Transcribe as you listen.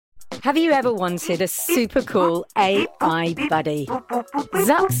Have you ever wanted a super cool AI buddy?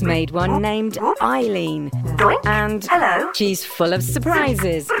 Zuck's made one named Eileen. And she's full of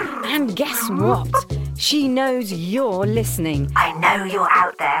surprises. And guess what? She knows you're listening. I know you're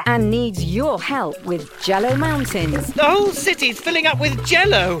out there. And needs your help with Jello Mountains. The whole city's filling up with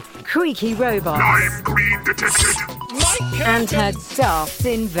Jello. Creaky robots. Lime green detected. And her daft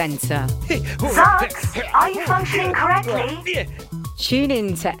inventor. Zucks, are you functioning correctly? Tune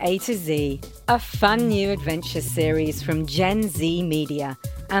in to A to Z, a fun new adventure series from Gen Z Media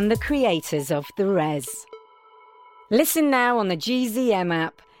and the creators of The Res. Listen now on the GZM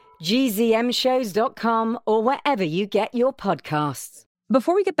app, gzmshows.com, or wherever you get your podcasts.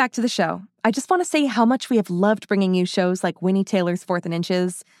 Before we get back to the show, I just want to say how much we have loved bringing you shows like Winnie Taylor's 4th and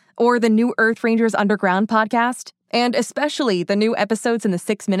Inches, or the new Earth Rangers Underground podcast, and especially the new episodes in the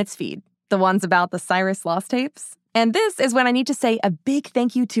 6 Minutes feed, the ones about the Cyrus Lost tapes. And this is when I need to say a big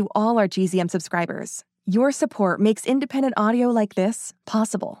thank you to all our GZM subscribers. Your support makes independent audio like this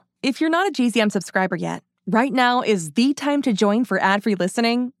possible. If you're not a GZM subscriber yet, right now is the time to join for ad-free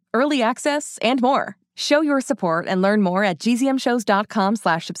listening, early access, and more. Show your support and learn more at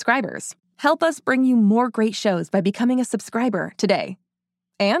gzmshows.com/subscribers. Help us bring you more great shows by becoming a subscriber today.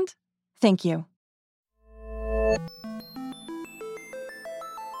 And thank you.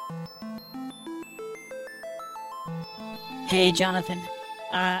 Hey, Jonathan.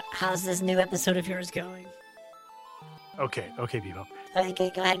 How's this new episode of yours going? Okay, Bebop. Okay,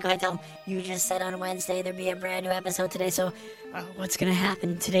 go ahead, tell them. You just said on Wednesday there'd be a brand new episode today, so what's gonna happen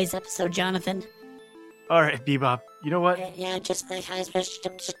in today's episode, Jonathan? All right, Bebop. You know what? Yeah, I'm just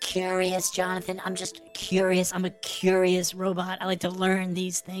curious, Jonathan. I'm just curious. I'm a curious robot. I like to learn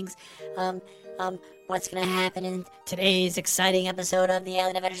these things. What's gonna happen in today's exciting episode of the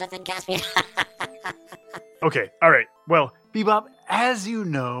Alien Adventures of Finn Caspian? Okay, all right. Well, Bebop, as you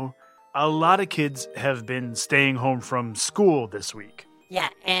know, a lot of kids have been staying home from school this week. Yeah,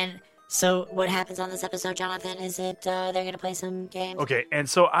 and so what happens on this episode, Jonathan? Is it they're going to play some games? Okay, and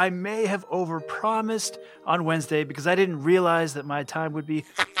so I may have overpromised on Wednesday because I didn't realize that my time would be...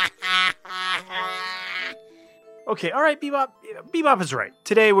 Okay, all right, Bebop. Bebop is right.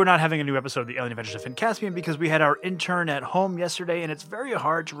 Today we're not having a new episode of the Alien Adventures of Finn Caspian because we had our intern at home yesterday, and it's very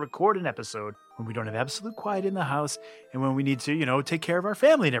hard to record an episode when we don't have absolute quiet in the house and when we need to, take care of our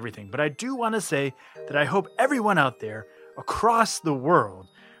family and everything. But I do want to say that I hope everyone out there across the world,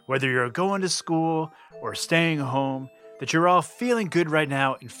 whether you're going to school or staying home, that you're all feeling good right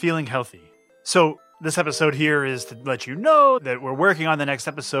now and feeling healthy. So this episode here is to let you know that we're working on the next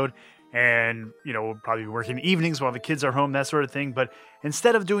episode. And, we'll probably be working evenings while the kids are home, that sort of thing. But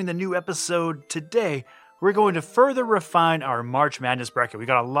instead of doing the new episode today, we're going to further refine our March Madness bracket. We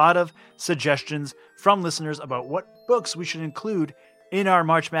got a lot of suggestions from listeners about what books we should include in our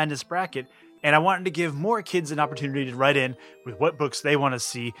March Madness bracket. And I wanted to give more kids an opportunity to write in with what books they want to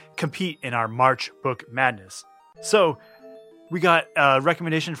see compete in our March Book Madness. So we got a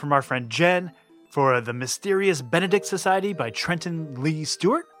recommendation from our friend Jen for The Mysterious Benedict Society by Trenton Lee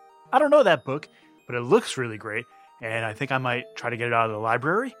Stewart. I don't know that book, but it looks really great, and I think I might try to get it out of the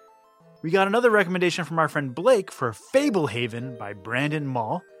library. We got another recommendation from our friend Blake for Fablehaven by Brandon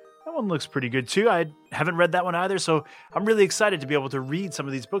Mall. That one looks pretty good too. I haven't read that one either, so I'm really excited to be able to read some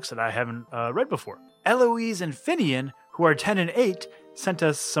of these books that I haven't read before. Eloise and Finian, who are 10 and 8, sent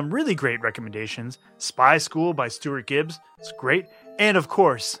us some really great recommendations. Spy School by Stuart Gibbs. It's great. And of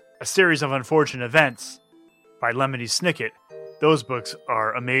course, A Series of Unfortunate Events by Lemony Snicket. Those books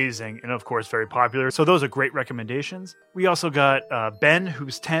are amazing and, of course, very popular. So those are great recommendations. We also got Ben,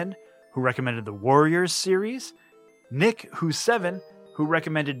 who's 10, who recommended the Warriors series. Nick, who's 7, who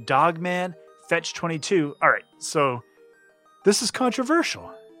recommended Dogman, Fetch 22. All right, so this is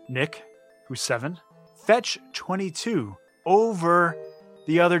controversial. Nick, who's 7, Fetch 22 over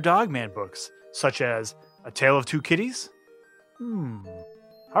the other Dogman books, such as A Tale of Two Kitties. All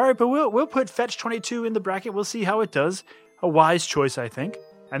right, but we'll put Fetch 22 in the bracket. We'll see how it does. A wise choice, I think.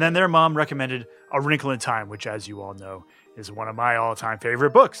 And then their mom recommended A Wrinkle in Time, which, as you all know, is one of my all-time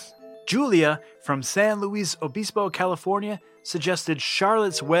favorite books. Julia from San Luis Obispo, California, suggested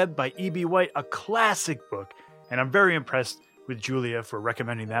Charlotte's Web by E.B. White, a classic book. And I'm very impressed with Julia for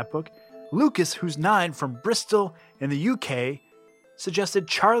recommending that book. Lucas, who's 9, from Bristol in the UK, suggested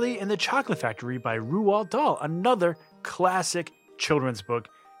Charlie and the Chocolate Factory by Roald Dahl, another classic children's book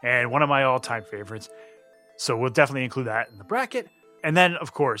and one of my all-time favorites. So we'll definitely include that in the bracket. And then,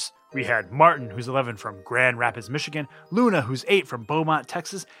 of course, we had Martin, who's 11, from Grand Rapids, Michigan, Luna, who's 8, from Beaumont,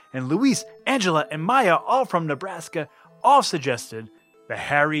 Texas, and Luis, Angela, and Maya, all from Nebraska, all suggested the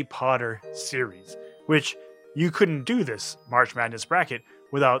Harry Potter series, which you couldn't do this March Madness bracket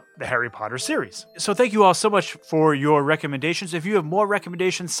without the Harry Potter series. So thank you all so much for your recommendations. If you have more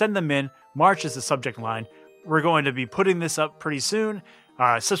recommendations, send them in. March is the subject line. We're going to be putting this up pretty soon.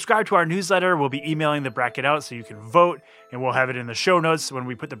 Subscribe to our newsletter. We'll be emailing the bracket out so you can vote, and we'll have it in the show notes when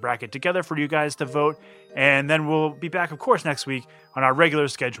we put the bracket together for you guys to vote. And then we'll be back, of course, next week on our regular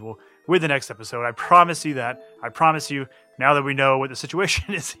schedule with the next episode. I promise you that. I promise you, now that we know what the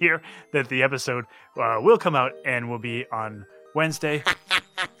situation is here, that the episode will come out and will be on Wednesday.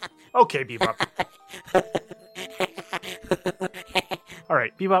 Okay, Bebop. All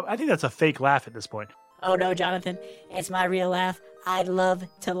right, Bebop, I think that's a fake laugh at this point. Oh no, Jonathan, it's my real laugh. I'd love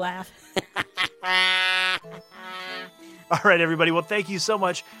to laugh. All right, everybody. Well, thank you so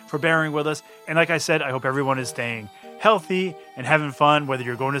much for bearing with us. And like I said, I hope everyone is staying healthy and having fun, whether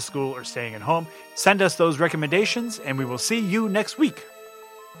you're going to school or staying at home. Send us those recommendations, and we will see you next week.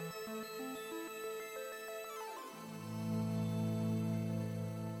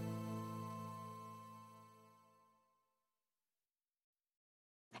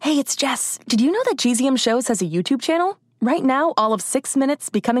 Hey, it's Jess. Did you know that GZM Shows has a YouTube channel? Right now, all of 6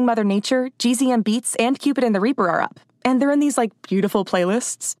 Minutes, Becoming Mother Nature, GZM Beats, and Cupid and the Reaper are up. And they're in these, beautiful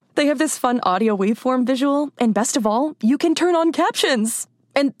playlists. They have this fun audio waveform visual, and best of all, you can turn on captions.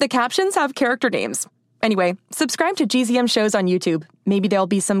 And the captions have character names. Anyway, subscribe to GZM Shows on YouTube. Maybe there'll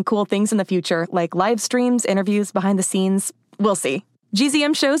be some cool things in the future, like live streams, interviews, behind the scenes. We'll see.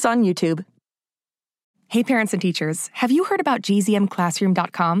 GZM Shows on YouTube. Hey parents and teachers, have you heard about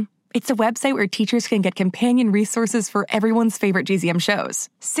gzmclassroom.com? It's a website where teachers can get companion resources for everyone's favorite GZM shows.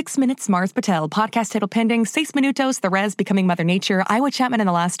 6 Minutes, Mars Patel, Podcast Title Pending, 6 Minutos, The Res, Becoming Mother Nature, Iowa Chapman and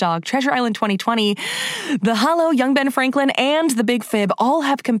the Last Dog, Treasure Island 2020, The Hollow, Young Ben Franklin, and The Big Fib all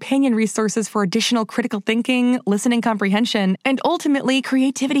have companion resources for additional critical thinking, listening comprehension, and ultimately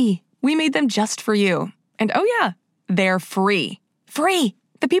creativity. We made them just for you. And oh yeah, they're free. Free!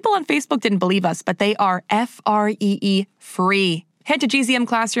 The people on Facebook didn't believe us, but they are free. Head to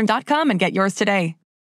gzmclassroom.com and get yours today.